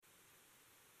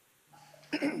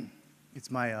It's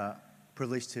my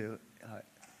privilege to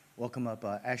welcome up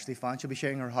Ashley Fawn. She'll be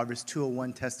sharing her Harvest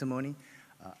 201 testimony.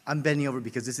 I'm bending over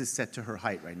because this is set to her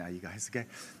height right now, you guys, okay?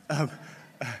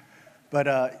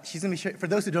 But she's going to be sharing, for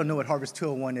those who don't know what Harvest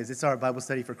 201 is, it's our Bible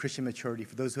study for Christian maturity.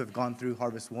 For those who have gone through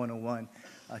Harvest 101,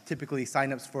 typically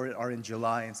signups for it are in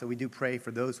July, and so we do pray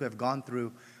for those who have gone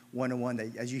through 101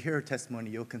 that as you hear her testimony,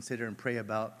 you'll consider and pray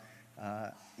about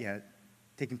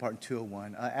taking part in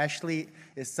 201. Ashley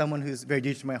is someone who's very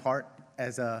dear to my heart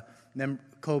as a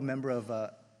fellow member of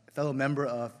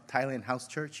Thailand House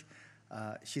Church.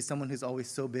 She's someone who's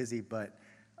always so busy, but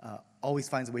always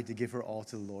finds a way to give her all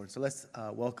to the Lord. So let's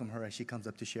welcome her as she comes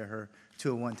up to share her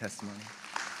 201 testimony.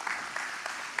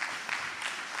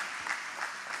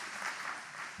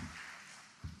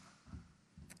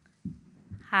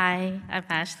 Hi, I'm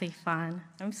Ashley Fawn.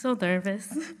 I'm so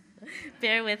nervous.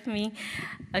 Bear with me.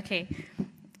 Okay.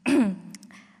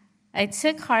 I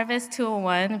took Harvest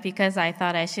 201 because I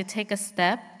thought I should take a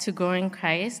step to grow in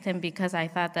Christ, and because I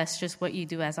thought that's just what you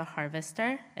do as a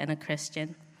harvester and a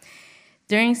Christian.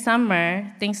 During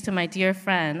summer, thanks to my dear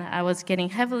friend, I was getting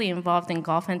heavily involved in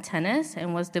golf and tennis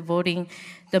and was devoting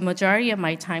the majority of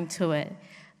my time to it.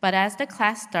 But as the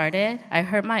class started, I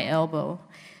hurt my elbow.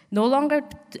 No longer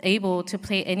able to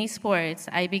play any sports,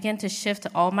 I began to shift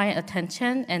all my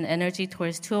attention and energy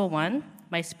towards 201,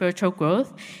 my spiritual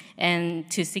growth, and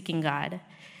to seeking God.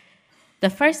 The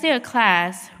first day of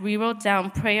class, we wrote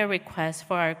down prayer requests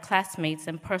for our classmates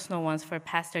and personal ones for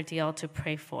Pastor DL to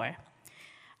pray for.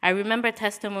 I remember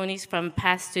testimonies from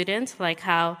past students, like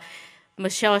how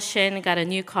Michelle Shin got a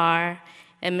new car,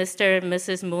 and Mr. and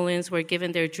Mrs. Mullins were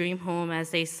given their dream home as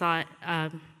they sought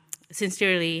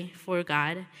sincerely for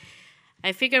God.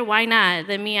 I figured, why not?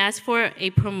 Let me ask for a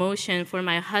promotion for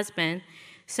my husband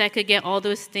so I could get all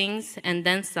those things and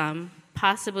then some,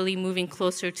 possibly moving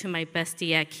closer to my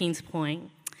bestie at Kings Point.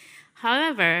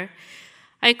 However,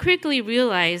 I quickly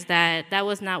realized that that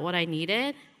was not what I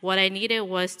needed. What I needed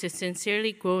was to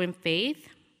sincerely grow in faith,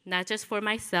 not just for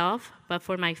myself, but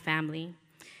for my family.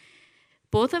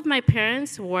 Both of my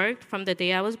parents worked from the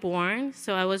day I was born,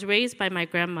 so I was raised by my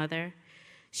grandmother.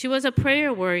 She was a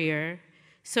prayer warrior,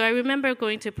 so I remember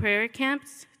going to prayer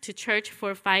camps, to church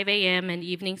for 5 a.m. and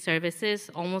evening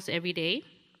services almost every day.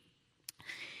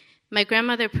 My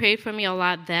grandmother prayed for me a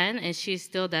lot then, and she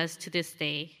still does to this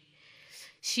day.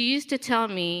 She used to tell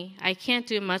me, I can't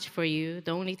do much for you.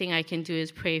 The only thing I can do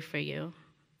is pray for you.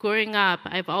 Growing up,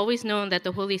 I've always known that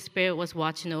the Holy Spirit was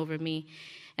watching over me,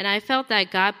 and I felt that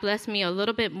God blessed me a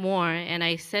little bit more, and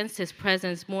I sensed his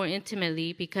presence more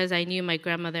intimately because I knew my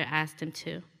grandmother asked him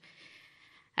to.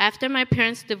 After my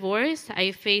parents' divorce,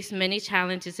 I faced many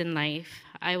challenges in life.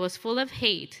 I was full of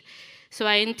hate, so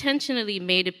I intentionally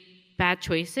made bad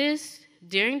choices.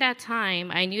 During that time,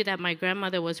 I knew that my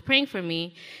grandmother was praying for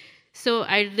me, so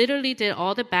I literally did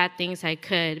all the bad things I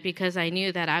could because I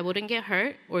knew that I wouldn't get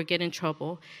hurt or get in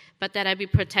trouble, but that I'd be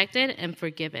protected and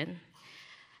forgiven.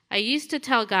 I used to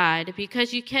tell God,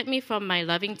 because you kept me from my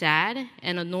loving dad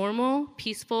and a normal,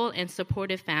 peaceful, and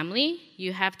supportive family,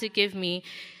 you have to give me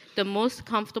the most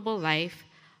comfortable life,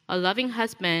 a loving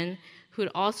husband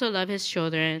who'd also love his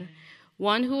children,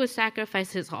 one who would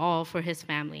sacrifice his all for his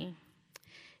family.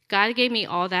 God gave me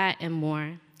all that and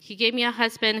more. He gave me a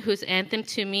husband whose anthem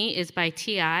to me is by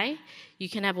T.I., You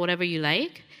Can Have Whatever You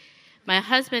Like. My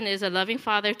husband is a loving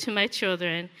father to my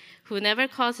children who never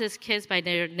calls his kids by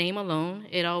their name alone.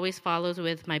 It always follows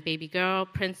with my baby girl,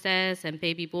 princess, and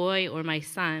baby boy, or my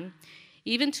son.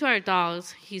 Even to our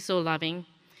dogs, he's so loving.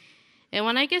 And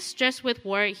when I get stressed with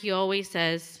work, he always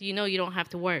says, you know you don't have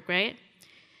to work, right?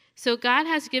 So God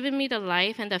has given me the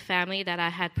life and the family that I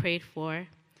had prayed for.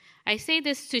 I say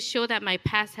this to show that my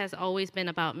past has always been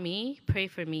about me. Pray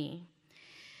for me.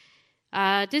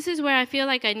 This is where I feel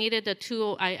like I needed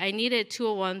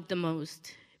 201 the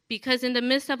most. Because in the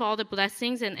midst of all the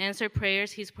blessings and answered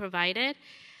prayers he's provided,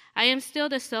 I am still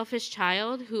the selfish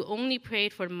child who only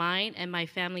prayed for mine and my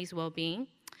family's well-being.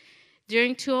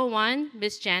 During 201,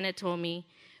 Miss Janet told me,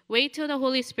 wait till the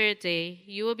Holy Spirit Day.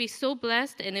 You will be so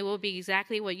blessed, and it will be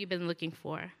exactly what you've been looking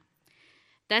for.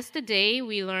 That's the day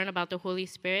we learn about the Holy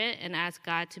Spirit and ask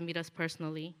God to meet us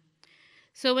personally.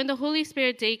 So when the Holy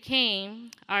Spirit Day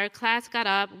came, our class got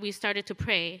up, we started to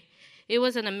pray. It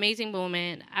was an amazing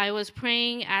moment. I was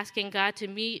praying, asking God to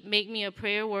make me a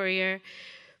prayer warrior,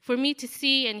 for me to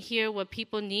see and hear what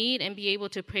people need and be able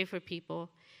to pray for people.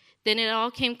 Then it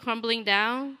all came crumbling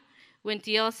down when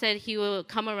DL said he will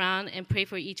come around and pray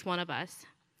for each one of us.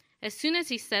 As soon as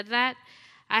he said that,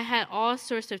 I had all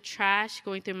sorts of trash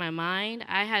going through my mind.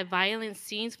 I had violent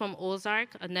scenes from Ozark,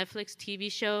 a Netflix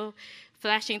TV show,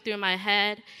 flashing through my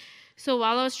head. So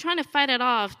while I was trying to fight it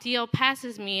off, DL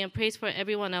passes me and prays for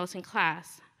everyone else in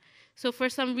class. So for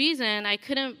some reason, I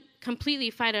couldn't completely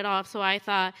fight it off, so I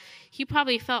thought he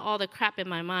probably felt all the crap in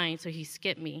my mind, so he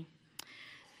skipped me.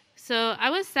 So I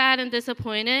was sad and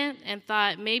disappointed and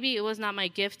thought maybe it was not my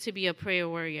gift to be a prayer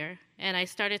warrior, and I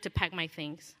started to pack my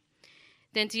things.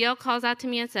 Then DL calls out to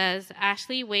me and says,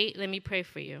 "Ashley, wait, let me pray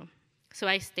for you." So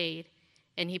I stayed,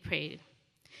 and he prayed.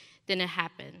 Then it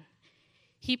happened.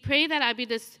 He prayed that I'd be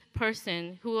this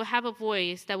person who will have a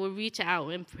voice that will reach out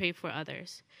and pray for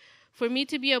others. For me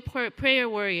to be a prayer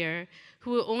warrior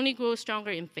who will only grow stronger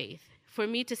in faith. For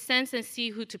me to sense and see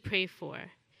who to pray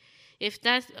for. If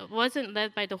that wasn't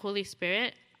led by the Holy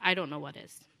Spirit, I don't know what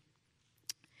is.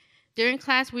 During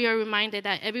class, we are reminded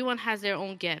that everyone has their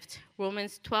own gift.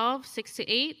 Romans 12,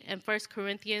 6-8, and 1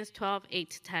 Corinthians 12,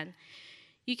 8-10.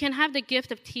 You can have the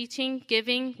gift of teaching,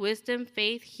 giving, wisdom,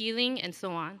 faith, healing, and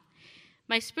so on.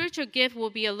 My spiritual gift will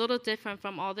be a little different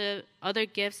from all the other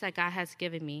gifts that God has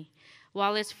given me.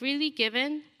 While it's freely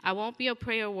given, I won't be a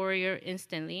prayer warrior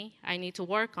instantly. I need to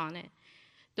work on it.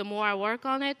 The more I work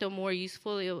on it, the more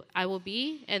useful I will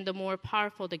be, and the more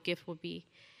powerful the gift will be.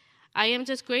 I am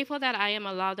just grateful that I am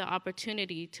allowed the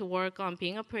opportunity to work on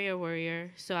being a prayer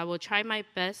warrior, so I will try my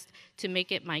best to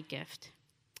make it my gift.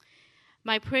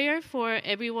 My prayer for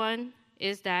everyone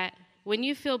is that when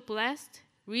you feel blessed,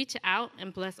 reach out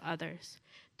and bless others.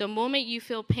 The moment you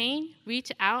feel pain,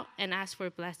 reach out and ask for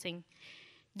a blessing.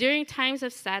 During times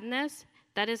of sadness,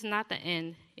 that is not the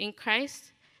end. In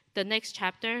Christ, the next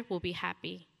chapter will be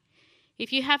happy.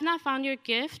 If you have not found your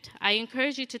gift, I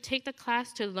encourage you to take the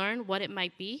class to learn what it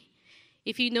might be.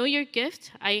 If you know your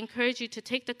gift, I encourage you to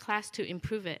take the class to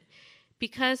improve it.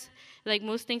 Because, like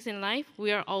most things in life,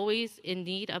 we are always in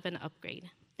need of an upgrade.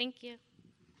 Thank you.